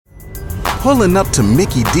Pulling up to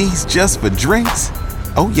Mickey D's just for drinks?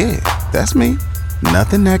 Oh yeah, that's me.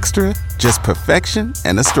 Nothing extra, just perfection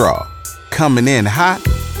and a straw. Coming in hot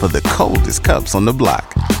for the coldest cups on the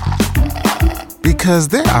block. Because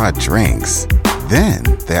there are drinks. Then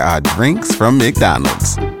there are drinks from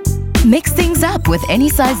McDonald's. Mix things up with any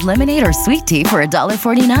size lemonade or sweet tea for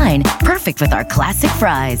 $1.49. Perfect with our classic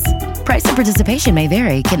fries. Price and participation may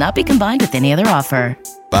vary. Cannot be combined with any other offer.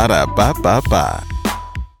 Ba-da-ba-ba-ba.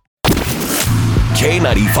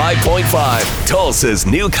 K95.5, Tulsa's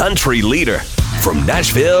new country leader. From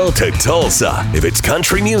Nashville to Tulsa, if it's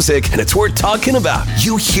country music and it's worth talking about,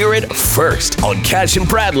 you hear it first on Cash and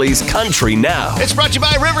Bradley's Country Now. It's brought to you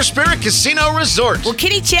by River Spirit Casino Resort. Well,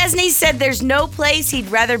 Kenny Chesney said there's no place he'd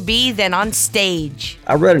rather be than on stage.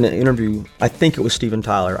 I read in an interview, I think it was Steven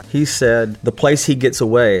Tyler. He said the place he gets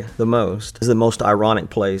away the most is the most ironic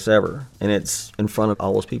place ever, and it's in front of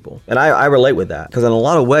all those people. And I relate with that, because in a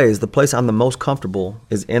lot of ways, the place I'm the most comfortable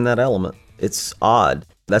is in that element. It's odd.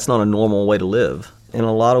 That's not a normal way to live. In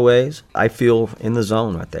a lot of ways, I feel in the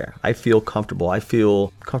zone right there. I feel comfortable. I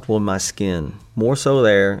feel comfortable in my skin. More so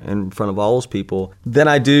there in front of all those people than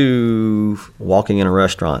I do walking in a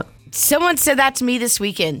restaurant. Someone said that to me this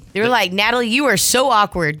weekend. They were like, Natalie, you are so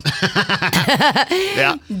awkward.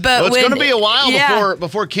 Yeah. But it's going to be a while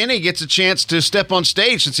before Kenny gets a chance to step on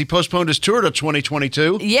stage since he postponed his tour to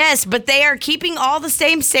 2022. Yes, but they are keeping all the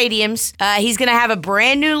same stadiums. He's going to have a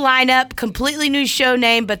brand new lineup, completely new show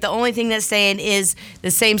name, but the only thing that's staying is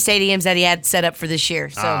the same stadiums that he had set up for this year.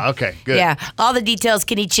 So, okay, good. Yeah, all the details,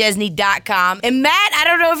 KennyChesney.com. And Matt, I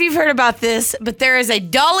don't know if you've heard about this, but there is a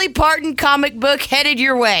Dolly Parton comic book headed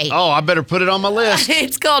your way. Oh, I better put it on my list.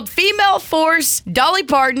 It's called Female Force, Dolly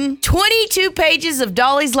Parton, 22 pages of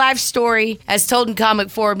Dolly's life story as told in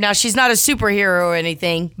comic form. Now, she's not a superhero or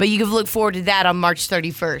anything, but you can look forward to that on March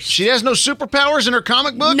 31st. She has no superpowers in her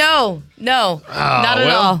comic book? No, not at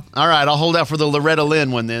all. All right, I'll hold out for the Loretta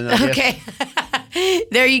Lynn one then. Okay.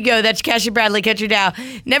 There you go. That's Cash and Bradley Country Now.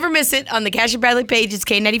 Never miss it on the Cash and Bradley page. It's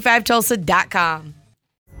K95Tulsa.com.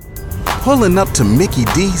 Pulling up to Mickey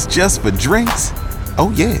D's just for drinks? Oh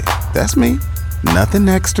yeah, that's me. Nothing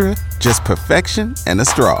extra, just perfection and a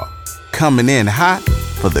straw. Coming in hot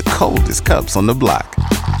for the coldest cups on the block.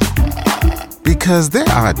 Because there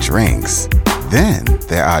are drinks. Then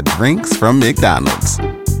there are drinks from McDonald's.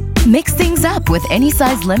 Mix things up with any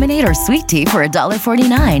size lemonade or sweet tea for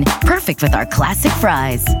 $1.49. Perfect with our classic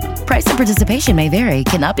fries. Price and participation may vary.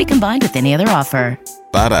 Cannot be combined with any other offer.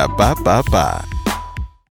 Ba-da-ba-ba-ba.